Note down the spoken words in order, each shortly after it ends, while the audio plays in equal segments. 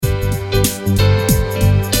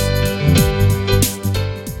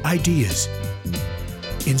ideas,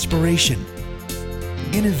 inspiration,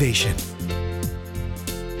 innovation.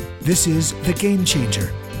 This is The Game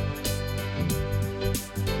Changer.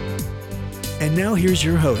 And now here's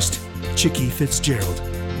your host, Chicky Fitzgerald.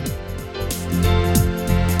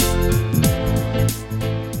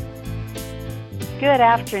 Good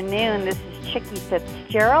afternoon. This is Chicky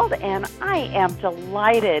Fitzgerald, and I am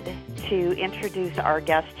delighted to introduce our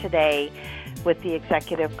guest today with the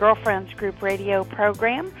Executive Girlfriends Group radio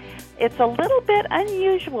program. It's a little bit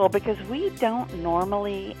unusual because we don't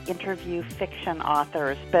normally interview fiction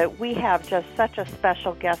authors, but we have just such a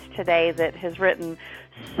special guest today that has written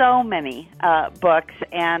so many books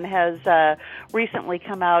and has recently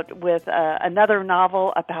come out with another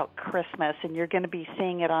novel about Christmas, and you're going to be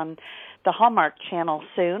seeing it on the Hallmark Channel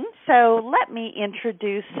soon. So let me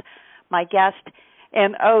introduce my guest.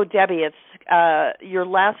 And, oh, Debbie, it's your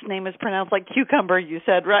last name is pronounced like cucumber, you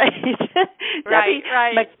said, right? Right, Debbie,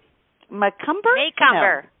 right. Macomber?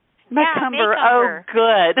 Macomber. No. Macomber. Oh,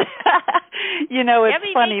 good. You know, it's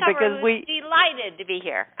Debbie funny Macomber because was delighted to be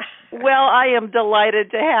here. Well, I am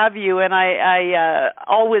delighted to have you, and I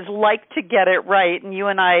always like to get it right. And you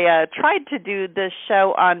and I tried to do this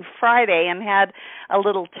show on Friday and had a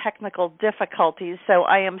little technical difficulties, so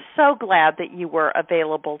I am so glad that you were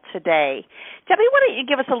available today. Debbie, why don't you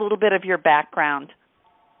give us a little bit of your background?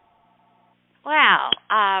 Well,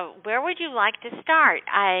 where would you like to start?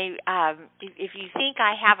 If you think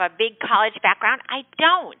I have a big college background, I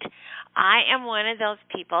don't. I am one of those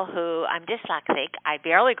people who, I'm dyslexic. I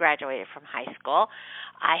barely graduated from high school.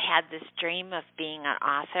 I had this dream of being an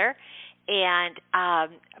author, and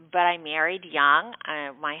but I married young.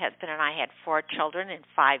 My husband and I had 4 children in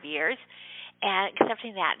 5 years, and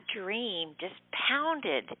accepting that dream just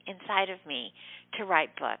pounded inside of me to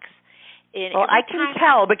write books. Well, I can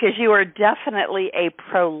tell because you are definitely a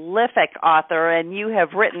prolific author, and you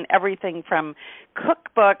have written everything from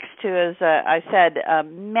cookbooks to, as I said,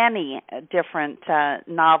 many different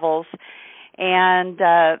novels. And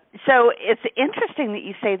so it's interesting that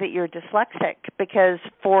you say that you're dyslexic, because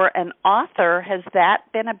for an author, has that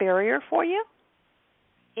been a barrier for you?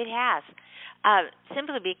 It has.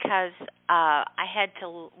 Simply because I had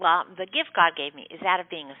to, the gift God gave me is that of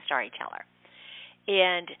being a storyteller.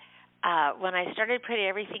 And when I started putting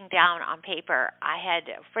everything down on paper, I had,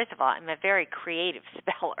 first of all, I'm a very creative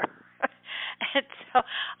speller. And so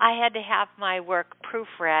I had to have my work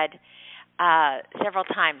proofread several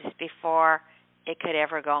times before it could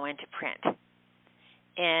ever go into print.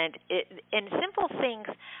 And simple things,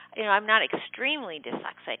 you know, I'm not extremely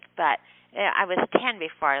dyslexic, but I was 10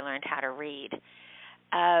 before I learned how to read.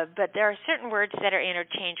 But there are certain words that are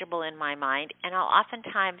interchangeable in my mind, and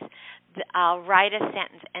I'll write a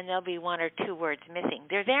sentence, and there'll be 1 or 2 words missing.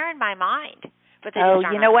 They're there in my mind, but they just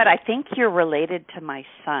aren't. You know what? I think you're related to my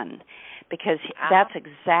son, because that's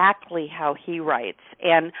exactly how he writes.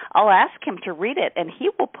 And I'll ask him to read it, and he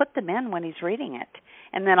will put them in when he's reading it.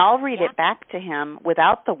 And then I'll read it back to him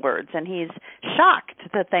without the words, and he's shocked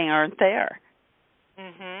that they aren't there.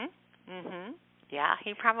 Yeah,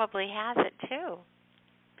 he probably has it too.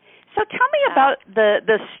 So tell me about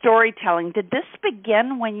the storytelling. Did this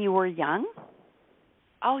begin when you were young?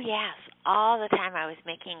 Oh, yes. All the time I was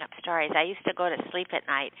making up stories. I used to go to sleep at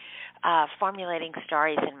night formulating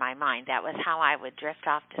stories in my mind. That was how I would drift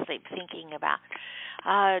off to sleep, thinking about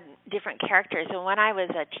different characters. And when I was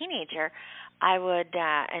a teenager, I would,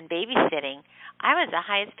 and babysitting, I was the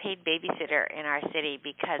highest paid babysitter in our city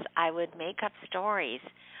because I would make up stories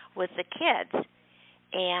with the kids.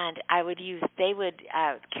 And they would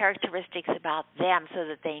characteristics about them so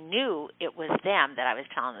that they knew it was them that I was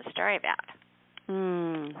telling the story about.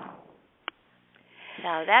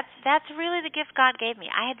 So that's really the gift God gave me.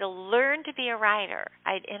 I had to learn to be a writer,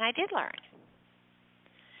 and I did learn,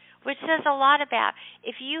 which says a lot about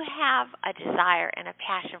if you have a desire and a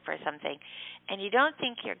passion for something and you don't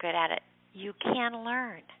think you're good at it, you can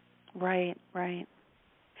learn. Right.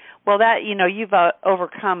 Well, you've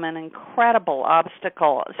overcome an incredible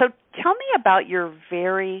obstacle. So tell me about your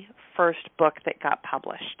very first book that got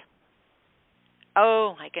published.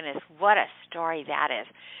 Oh, my goodness, what a story that is.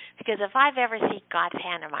 Because if I've ever seen God's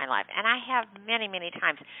hand in my life, and I have many, many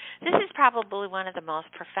times, this is probably one of the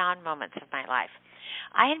most profound moments of my life.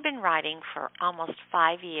 I had been writing for almost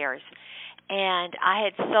 5 years, and I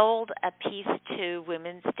had sold a piece to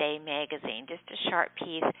Women's Day magazine, just a short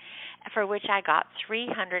piece, for which I got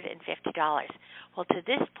 $350. Well, to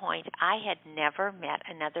this point, I had never met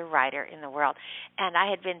another writer in the world, and I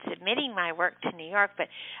had been submitting my work to New York, but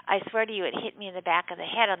I swear to you, it hit me in the back of the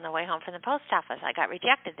head on the way home from the post office. I got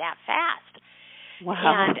rejected that fast.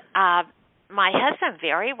 Wow. And my husband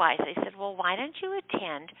very wisely said, well, why don't you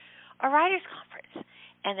attend a writers' conference?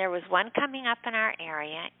 And there was one coming up in our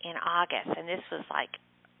area in August, and this was like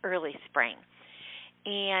early spring.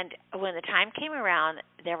 And when the time came around,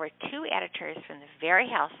 there were 2 editors from the very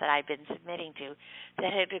house that I'd been submitting to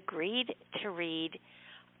that had agreed to read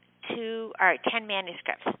 10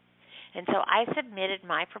 manuscripts. And so I submitted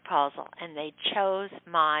my proposal, and they chose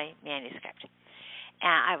my manuscript. And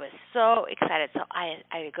I was so excited. So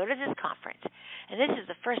I would go to this conference. And this is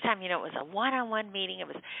the first time, it was a one-on-one meeting.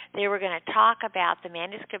 They were going to talk about the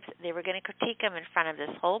manuscripts. They were going to critique them in front of this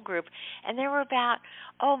whole group. And there were about,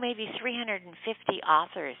 maybe 350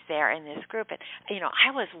 authors there in this group. And, I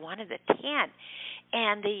was one of the 10.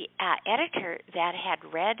 And the editor that had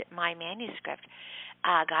read my manuscript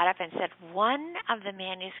got up and said, one of the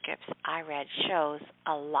manuscripts I read shows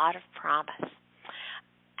a lot of promise.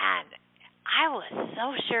 And I was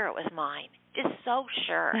so sure it was mine, just so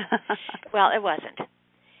sure. Well, it wasn't.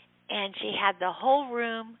 And she had the whole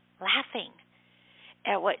room laughing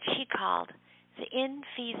at what she called the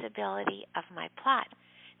infeasibility of my plot.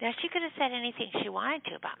 Now, she could have said anything she wanted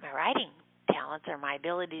to about my writing talents or my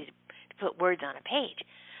ability to put words on a page,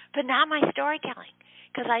 but not my storytelling,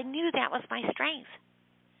 because I knew that was my strength.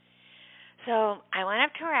 So I went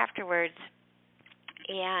up to her afterwards,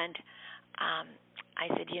 and I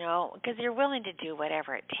said, because you're willing to do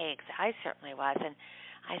whatever it takes. I certainly was. And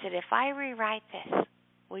I said, if I rewrite this,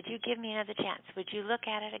 would you give me another chance? Would you look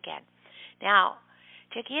at it again? Now,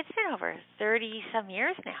 Jackie, it's been over 30-some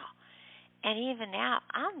years now. And even now,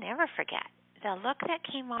 I'll never forget the look that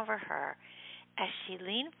came over her as she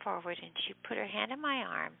leaned forward and she put her hand on my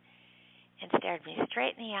arm and stared me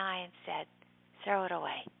straight in the eye and said, throw it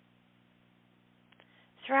away.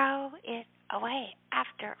 Throw it away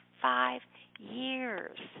after 5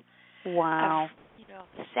 years. Wow. Of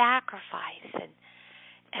sacrifice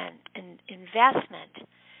and investment.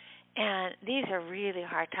 And these are really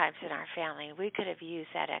hard times in our family. We could have used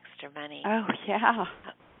that extra money. Oh, yeah.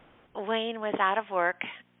 Wayne was out of work.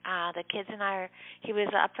 The kids and he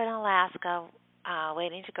was up in Alaska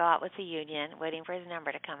waiting to go out with the union, waiting for his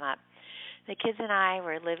number to come up. The kids and I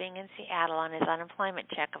were living in Seattle on his unemployment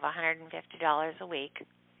check of $150 a week.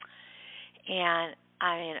 And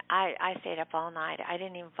I stayed up all night. I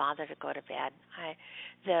didn't even bother to go to bed.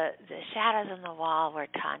 The shadows on the wall were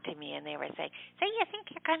taunting me, and they were saying, "So you think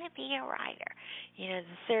you're going to be a writer?" The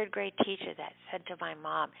 3rd grade teacher that said to my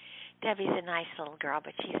mom, "Debbie's a nice little girl,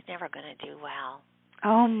 but she's never going to do well."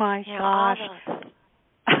 Oh my gosh!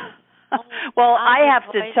 Well, I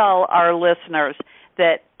have to tell our listeners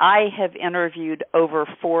that I have interviewed over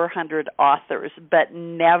 400 authors, but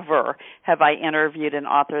never have I interviewed an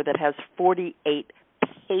author that has 48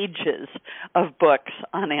 pages of books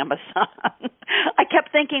on Amazon. I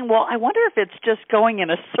kept thinking, well, I wonder if it's just going in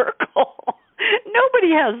a circle.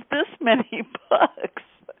 Nobody has this many books.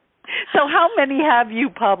 So how many have you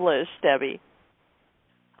published, Debbie?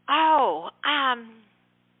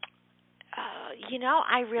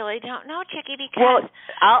 I really don't know, Chickie, because... Well,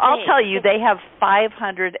 I'll tell you, they have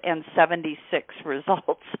 576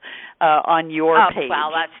 results on your page.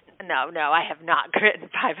 Well, no, I have not written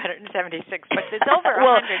 576 books. It's over 100.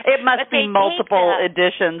 Well, it must be multiple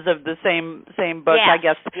editions of the same book, yes, I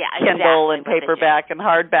guess, Kindle and paperback and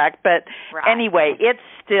hardback. But anyway, it's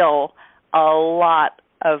still a lot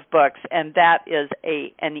of books, and that is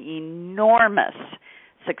an enormous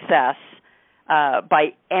success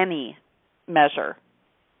by any measure.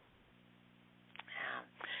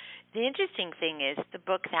 The interesting thing is the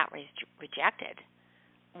book that was rejected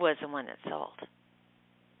was the one that sold.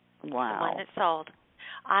 Wow. The one that sold.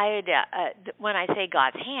 I had, when I say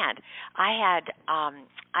God's hand, I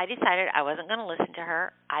decided I wasn't going to listen to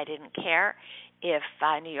her. I didn't care if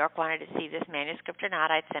New York wanted to see this manuscript or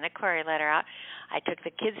not. I'd sent a query letter out. I took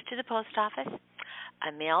the kids to the post office.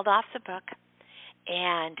 I mailed off the book,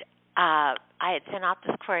 and I had sent out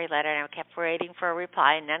this query letter, and I kept waiting for a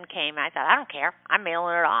reply, and none came. I thought, I don't care. I'm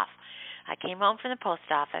mailing it off. I came home from the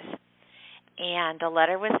post office, and the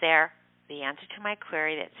letter was there, the answer to my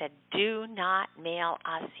query that said, do not mail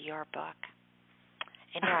us your book.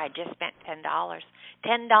 And here I just spent $10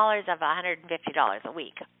 of $150 a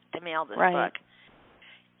week to mail this book.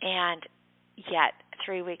 And yet,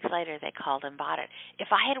 3 weeks later, they called and bought it.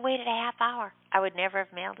 If I had waited a half hour, I would never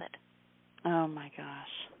have mailed it. Oh, my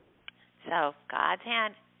gosh. So, God's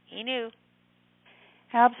hand, He knew.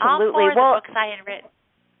 Absolutely. All 4 of the books I had written.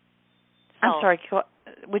 I'm sorry,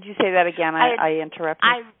 would you say that again? I interrupted.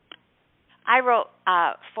 I wrote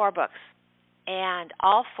 4 books, and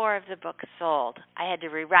all 4 of the books sold. I had to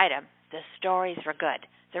rewrite them. The stories were good.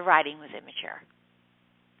 The writing was immature.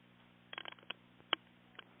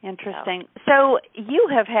 Interesting. So you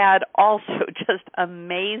have had also just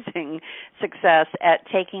amazing success at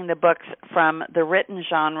taking the books from the written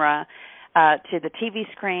genre to the TV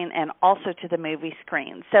screen and also to the movie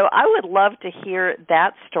screen. So I would love to hear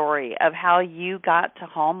that story of how you got to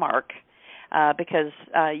Hallmark, because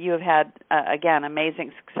you have had, again,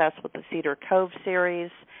 amazing success with the Cedar Cove series.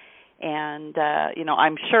 And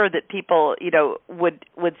I'm sure that people,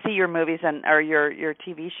 would see your movies or your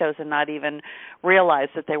TV shows and not even realize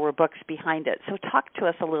that there were books behind it. So talk to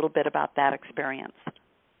us a little bit about that experience.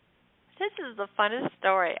 This is the funnest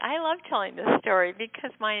story. I love telling this story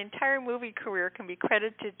because my entire movie career can be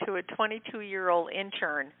credited to a 22-year-old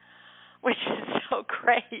intern, which is so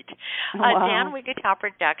great. Wow. Dan Wigatow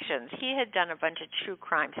Productions, he had done a bunch of true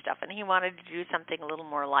crime stuff, and he wanted to do something a little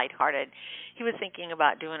more lighthearted. He was thinking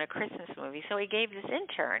about doing a Christmas movie, so he gave this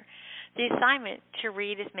intern the assignment to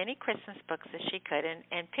read as many Christmas books as she could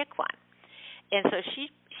and pick one. And so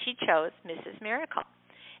she chose Mrs. Miracle.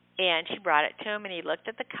 And she brought it to him, and he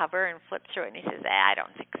looked at the cover and flipped through it, and he says, I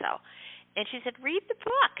don't think so. And she said, read the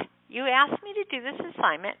book. You asked me to do this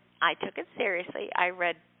assignment. I took it seriously. I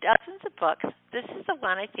read dozens of books. This is the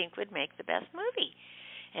one I think would make the best movie.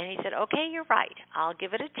 And he said, okay, you're right. I'll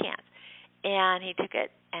give it a chance. And he took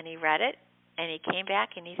it, and he read it, and he came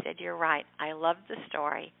back, and he said, you're right. I loved the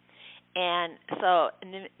story. And so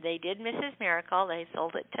they did Mrs. Miracle. They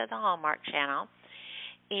sold it to the Hallmark Channel.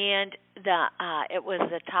 And it was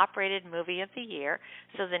the top-rated movie of the year.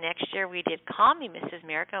 So the next year we did Call Me Mrs.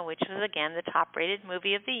 Miracle, which was, again, the top-rated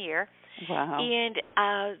movie of the year. Wow. And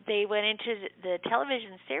they went into the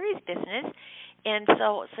television series business. And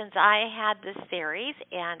so since I had this series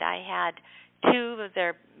and I had two of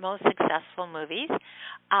their most successful movies,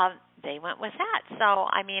 they went with that. So,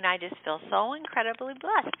 I just feel so incredibly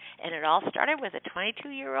blessed. And it all started with a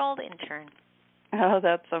 22-year-old intern. Oh,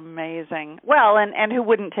 that's amazing. Well, and who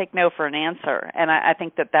wouldn't take no for an answer? And I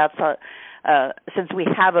think that's since we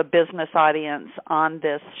have a business audience on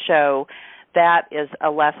this show, that is a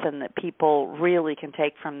lesson that people really can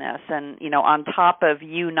take from this. And, on top of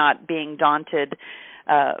you not being daunted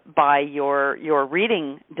by your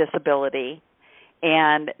reading disability,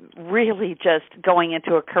 and really just going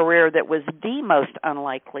into a career that was the most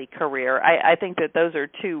unlikely career. I think that those are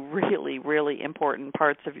two really, really important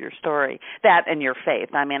parts of your story, that and your faith.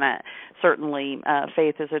 Certainly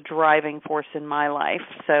faith is a driving force in my life.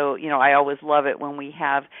 So, I always love it when we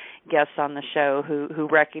have guests on the show who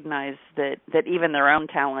recognize that even their own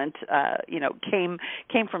talent,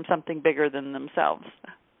 came from something bigger than themselves.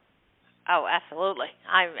 Oh, absolutely.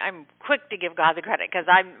 I'm quick to give God the credit because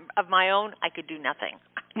I'm of my own. I could do nothing.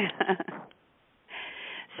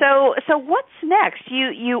 So what's next?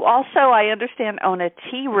 You also, I understand, own a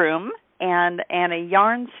tea room and a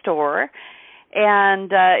yarn store,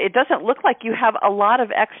 and it doesn't look like you have a lot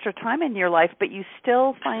of extra time in your life, but you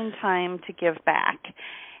still find time to give back.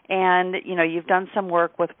 And you've done some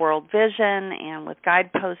work with World Vision and with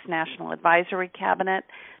Guidepost National Advisory Cabinet.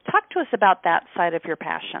 Talk to us about that side of your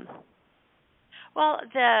passion. Well,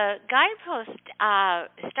 the Guidepost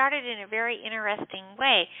started in a very interesting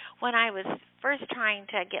way. When I was first trying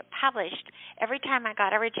to get published, every time I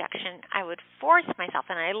got a rejection, I would force myself,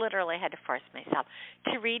 and I literally had to force myself,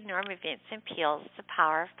 to read Norman Vincent Peale's The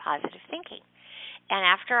Power of Positive Thinking. And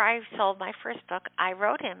after I sold my first book, I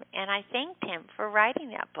wrote him, and I thanked him for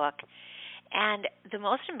writing that book. And the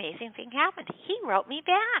most amazing thing happened. He wrote me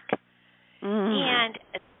back. And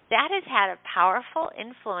that has had a powerful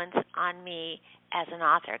influence on me as an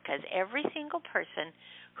author because every single person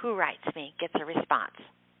who writes me gets a response.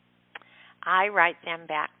 I write them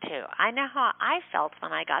back, too. I know how I felt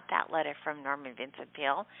when I got that letter from Norman Vincent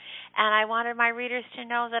Peale, and I wanted my readers to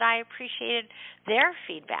know that I appreciated their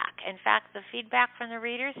feedback. In fact, the feedback from the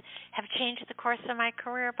readers have changed the course of my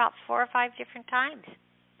career about 4 or 5 different times.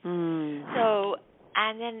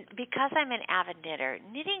 And then because I'm an avid knitter,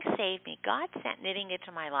 knitting saved me. God sent knitting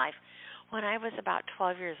into my life when I was about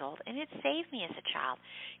 12 years old, and it saved me as a child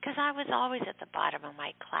because I was always at the bottom of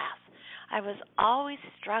my class. I was always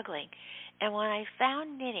struggling. And when I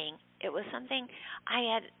found knitting, it was something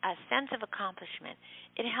I had a sense of accomplishment.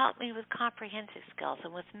 It helped me with comprehensive skills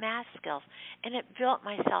and with math skills, and it built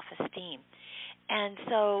my self-esteem. And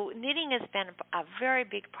so knitting has been a very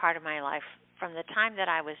big part of my life from the time that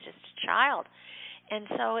I was just a child. And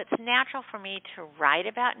so it's natural for me to write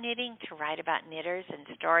about knitting, to write about knitters and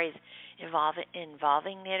stories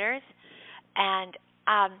involving knitters. And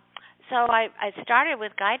so I started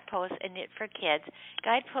with Guideposts and Knit for Kids.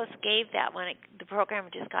 Guideposts gave that when the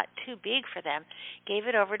program just got too big for them, gave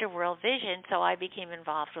it over to World Vision, so I became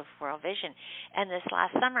involved with World Vision. And this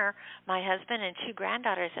last summer, my husband and 2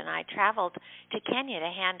 granddaughters and I traveled to Kenya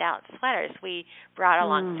to hand out sweaters. We brought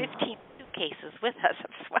along 15 suitcases with us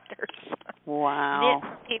of sweaters. Wow. Knit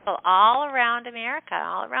for people all around America,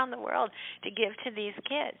 all around the world, to give to these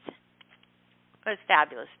kids. It was a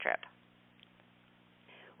fabulous trip.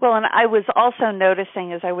 Well, and I was also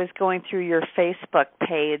noticing as I was going through your Facebook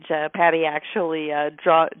page, Patty actually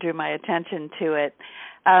drew my attention to it.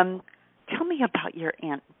 Tell me about your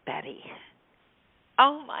Aunt Betty.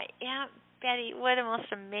 Oh, my Aunt Betty, what a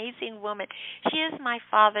most amazing woman. She is my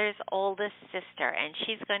father's oldest sister, and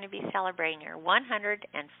she's going to be celebrating her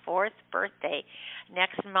 104th birthday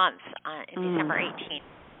next month in December 18th.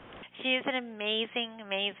 She is an amazing,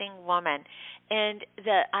 amazing woman, and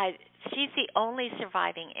she's the only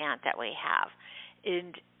surviving aunt that we have,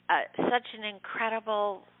 and such an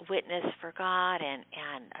incredible witness for God and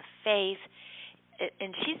a faith.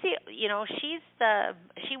 And she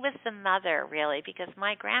was the mother really, because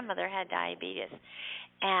my grandmother had diabetes,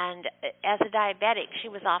 and as a diabetic she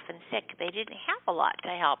was often sick. They didn't have a lot to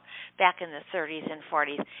help back in the 30s and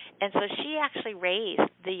 40s, and so she actually raised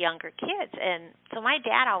the younger kids, and so my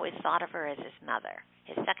dad always thought of her as his mother,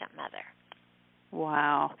 his second mother.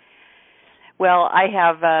 Wow. Well, I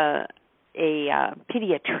have a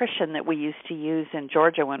pediatrician that we used to use in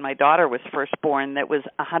Georgia when my daughter was first born that was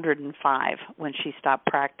 105 when she stopped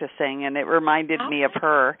practicing, and it reminded me of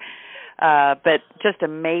her. But just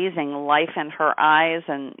amazing life in her eyes,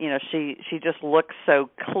 and she just looks so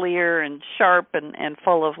clear and sharp and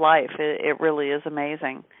full of life. It really is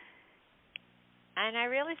amazing. And I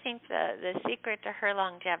really think the secret to her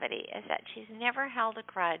longevity is that she's never held a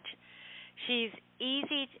grudge. She's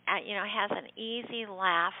easy, has an easy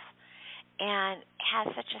laugh, and has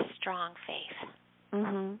such a strong faith.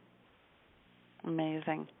 Mhm.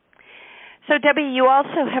 Amazing. So, Debbie, you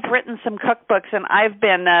also have written some cookbooks, and I've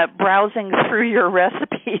been browsing through your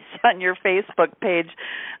recipes on your Facebook page,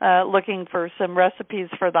 looking for some recipes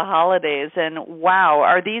for the holidays. And wow,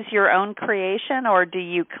 are these your own creation, or do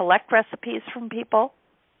you collect recipes from people?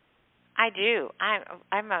 I do.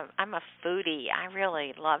 I'm a foodie. I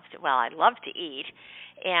really love to eat,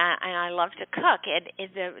 and I love to cook. And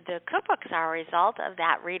the cookbooks are a result of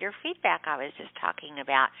that reader feedback I was just talking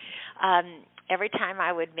about. Every time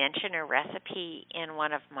I would mention a recipe in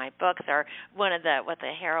one of my books, or what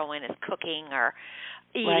the heroine is cooking or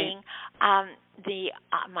eating, right.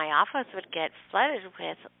 My office would get flooded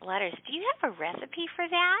with letters. Do you have a recipe for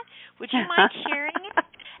that? Would you mind sharing it?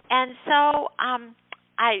 And so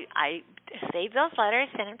I saved those letters,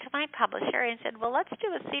 sent them to my publisher, and said, well, let's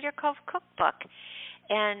do a Cedar Cove cookbook.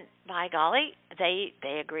 And by golly,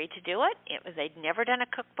 they agreed to do it. They'd never done a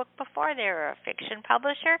cookbook before. They were a fiction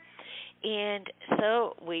publisher. And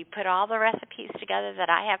so we put all the recipes together that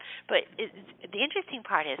I have. But the interesting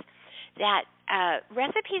part is that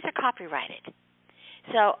recipes are copyrighted.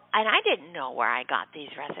 So, and I didn't know where I got these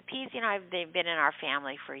recipes. They've been in our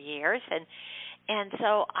family for years. And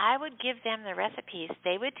so I would give them the recipes.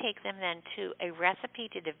 They would take them then to a recipe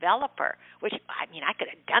to developer, which, I could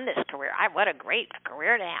have done this career. What a great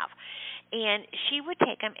career to have. And she would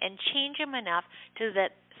take them and change them enough so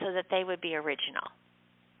that they would be original.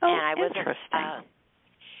 Oh, and I wasn't, interesting.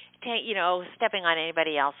 Stepping on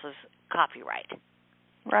anybody else's copyright.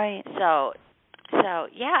 Right. So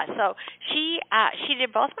she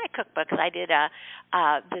did both my cookbooks. I did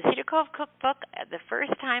the Cedar Cove cookbook. The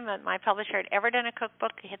first time my publisher had ever done a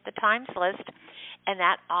cookbook, hit the Times list, and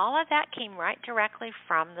all of that came right directly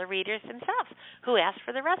from the readers themselves who asked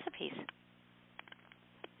for the recipes.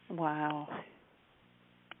 Wow.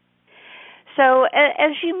 So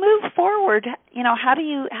as you move forward, how do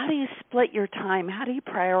you split your time? How do you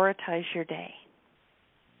prioritize your day?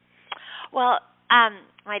 Well,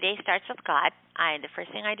 my day starts with God. The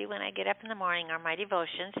first thing I do when I get up in the morning are my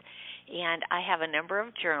devotions, and I have a number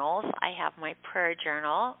of journals. I have my prayer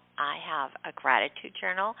journal. I have a gratitude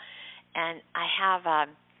journal, and I have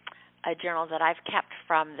a journal that I've kept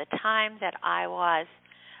from the time that I was,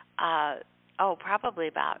 probably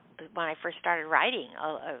about when I first started writing,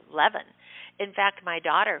 11. In fact, my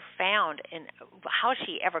daughter found, and how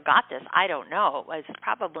she ever got this, I don't know. It was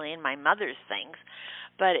probably in my mother's things,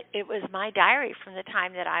 but it was my diary from the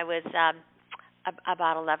time that I was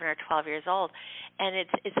about 11 or 12 years old. And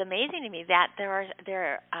it's amazing to me that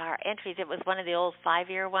there are entries. It was one of the old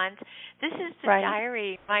 5-year ones. This is the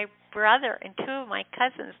diary my brother and 2 of my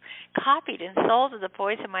cousins copied and sold to the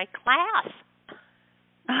boys in my class.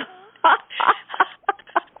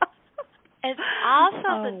 It's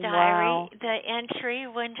also the diary, wow. the entry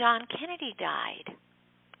when John Kennedy died.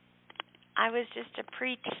 I was just a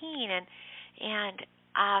preteen, and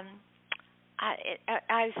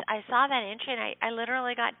I saw that entry, and I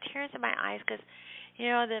literally got tears in my eyes because,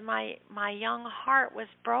 that my young heart was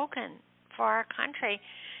broken for our country,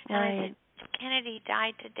 and Right. I said, Kennedy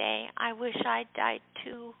died today. I wish I'd died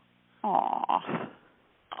too. Aw.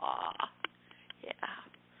 Yeah.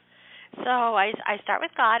 So I start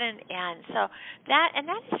with God, and so that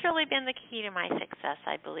has really been the key to my success,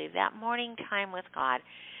 I believe. That morning time with God.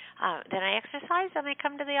 Then I exercise, and I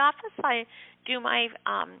come to the office. I do my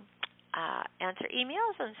answer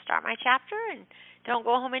emails and start my chapter, and don't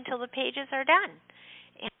go home until the pages are done.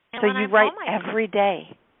 And so when you I'm write home, every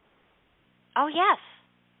day? Oh yes.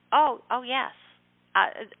 Oh yes.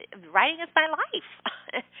 Writing is my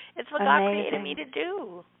life. It's what Amazing. God created me to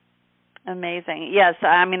do. Amazing. Yes,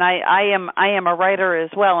 I mean I am a writer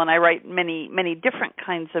as well, and I write many different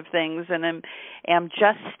kinds of things, and am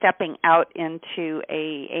just stepping out into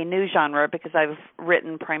a new genre because I've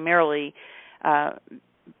written primarily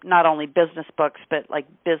not only business books but like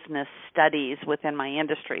business studies within my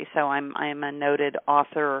industry. So I'm a noted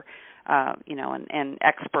author, and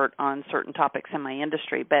expert on certain topics in my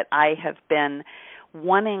industry, but I have been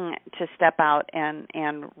wanting to step out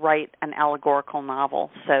and write an allegorical novel.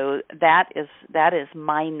 So that is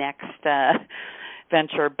my next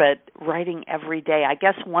venture, but writing every day. I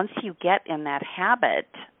guess once you get in that habit,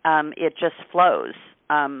 it just flows.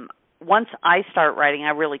 Once I start writing,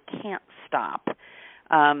 I really can't stop.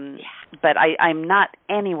 But I'm not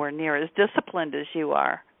anywhere near as disciplined as you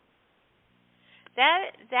are.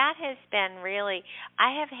 That has been really,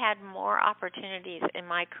 I have had more opportunities in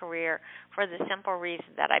my career for the simple reason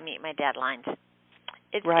that I meet my deadlines.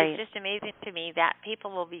 It's just amazing to me that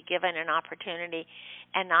people will be given an opportunity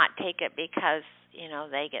and not take it because,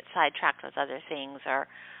 they get sidetracked with other things or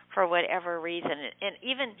for whatever reason. And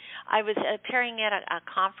even I was appearing at a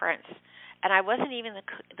conference, and I wasn't even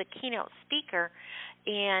the keynote speaker,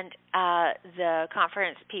 and the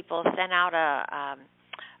conference people sent out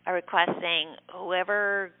a request saying,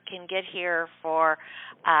 whoever can get here for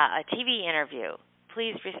a TV interview,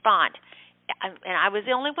 please respond. And I was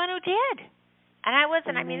the only one who did. And I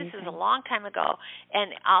wasn't. Amazing. This was a long time ago.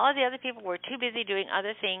 And all of the other people were too busy doing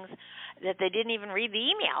other things that they didn't even read the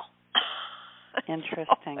email.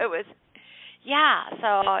 Interesting. So it was, yeah. So,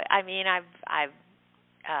 I've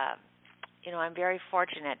I'm very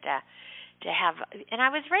fortunate to have, and I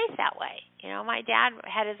was raised that way. My dad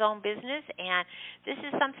had his own business, and this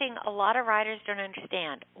is something a lot of writers don't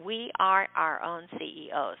understand. We are our own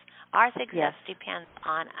CEOs. Our success depends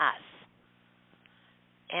on us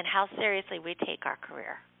and how seriously we take our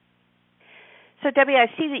career. So, Debbie, I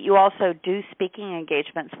see that you also do speaking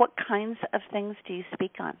engagements. What kinds of things do you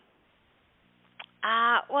speak on?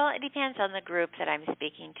 Well, it depends on the group that I'm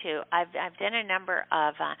speaking to. I've done a number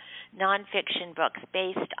of nonfiction books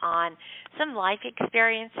based on some life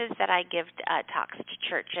experiences that I give talks to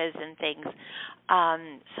churches and things.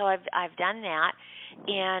 So I've done that,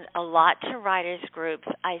 and a lot to writers groups.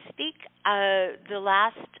 I speak the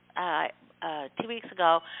last 2 weeks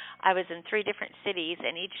ago. I was in 3 different cities,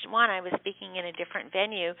 and each one I was speaking in a different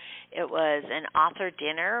venue. It was an author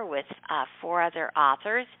dinner with 4 other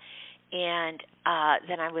authors. And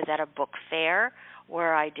then I was at a book fair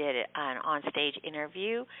where I did an on-stage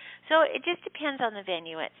interview. So it just depends on the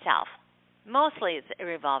venue itself. Mostly it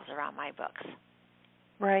revolves around my books.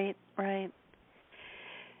 Right.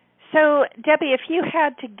 So, Debbie, if you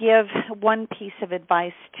had to give one piece of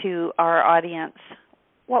advice to our audience,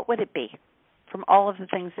 what would it be? From all of the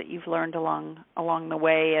things that you've learned along the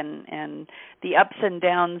way, and the ups and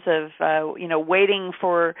downs of waiting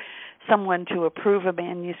for someone to approve a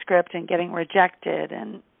manuscript and getting rejected,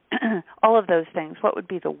 and all of those things, what would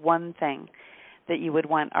be the one thing that you would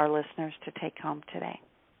want our listeners to take home today?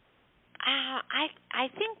 I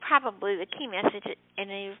think probably the key message, and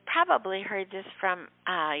you've probably heard this from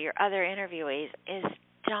your other interviewees, is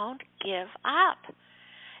don't give up.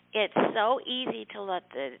 It's so easy to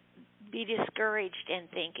be discouraged and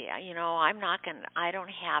think, I don't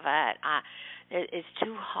have it. It's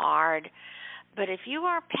too hard. But if you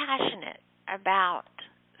are passionate about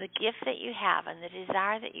the gift that you have and the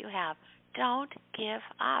desire that you have, don't give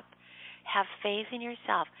up. Have faith in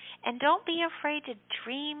yourself. And don't be afraid to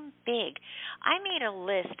dream big. I made a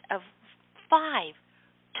list of 5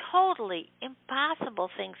 totally impossible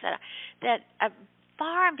things that are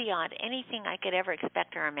far and beyond anything I could ever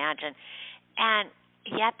expect or imagine. And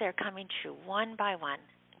yet they're coming true one by one.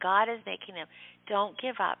 God is making them. Don't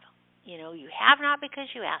give up. You have not because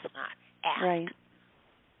you ask not. Ask. Right.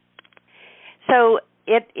 So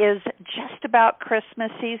it is just about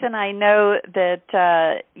Christmas season. I know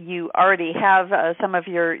that you already have some of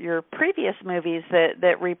your previous movies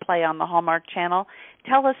that replay on the Hallmark Channel.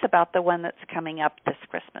 Tell us about the one that's coming up this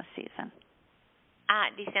Christmas season.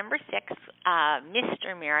 December 6th,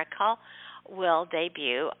 Mr. Miracle will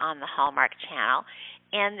debut on the Hallmark Channel,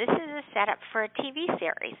 and this is a setup for a TV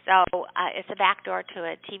series. So it's a backdoor to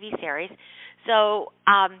a TV series. So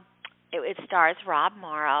it stars Rob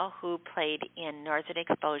Morrow, who played in Northern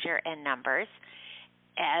Exposure and Numbers,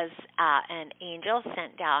 as an angel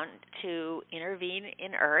sent down to intervene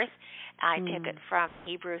in Earth. I took it from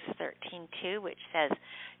Hebrews 13:2, which says,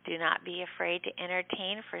 "Do not be afraid to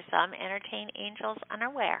entertain, for some entertain angels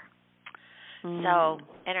unaware." So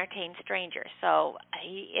entertain strangers. So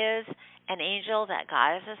he is an angel that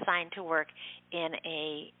God has assigned to work in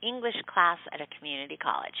a English class at a community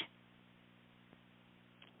college.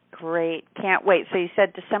 Great. Can't wait. So you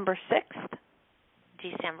said December 6th?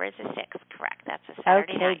 December is the 6th, correct. That's a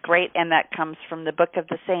Saturday night. Okay, great. And that comes from the book of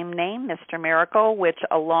the same name, Mr. Miracle, which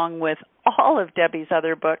along with all of Debbie's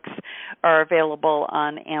other books are available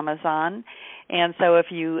on Amazon. And so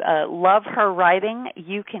if you love her writing,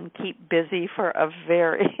 you can keep busy for a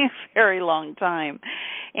very, very long time.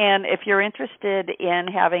 And if you're interested in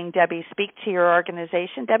having Debbie speak to your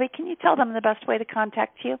organization, Debbie, can you tell them the best way to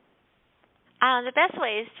contact you? The best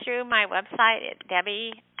way is through my website at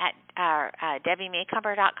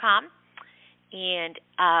DebbieMacomber.com, and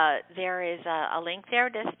there is a link there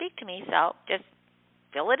to speak to me, so just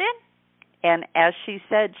fill it in. And as she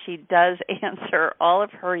said, she does answer all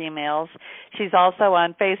of her emails. She's also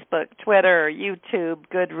on Facebook, Twitter, YouTube,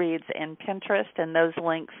 Goodreads, and Pinterest, and those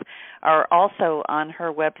links are also on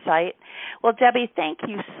her website. Well, Debbie, thank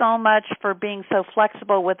you so much for being so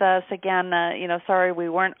flexible with us. Again, sorry we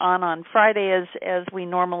weren't on Friday as we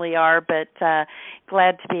normally are, but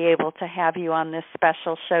glad to be able to have you on this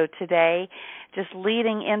special show today. Just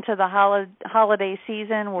leading into the holiday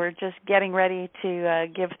season, we're just getting ready to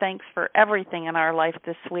give thanks for everything in our life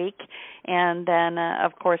this week, and then,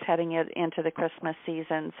 of course, heading into the Christmas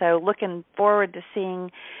season. So looking forward to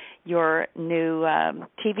seeing your new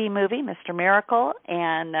TV movie, Mr. Miracle,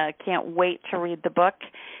 and can't wait to read the book.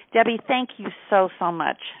 Debbie, thank you so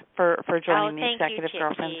much for joining the Executive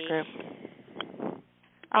Girlfriends Group.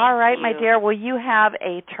 All right, my dear. Well, you have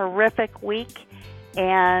a terrific week,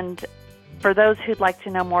 and for those who'd like to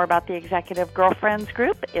know more about the Executive Girlfriends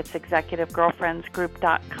Group, it's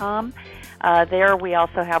executivegirlfriendsgroup.com. There we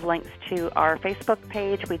also have links to our Facebook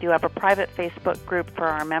page. We do have a private Facebook group for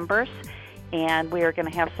our members, and we are going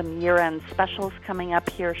to have some year-end specials coming up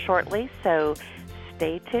here shortly, so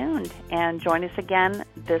stay tuned and join us again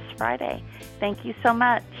this Friday. Thank you so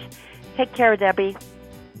much. Take care, Debbie.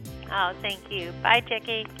 Oh, thank you. Bye,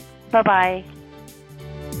 Chicky. Bye-bye.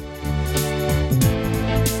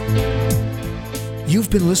 You've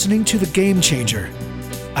been listening to The Game Changer.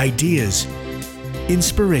 Ideas,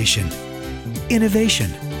 inspiration,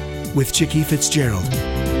 innovation with Chicky Fitzgerald.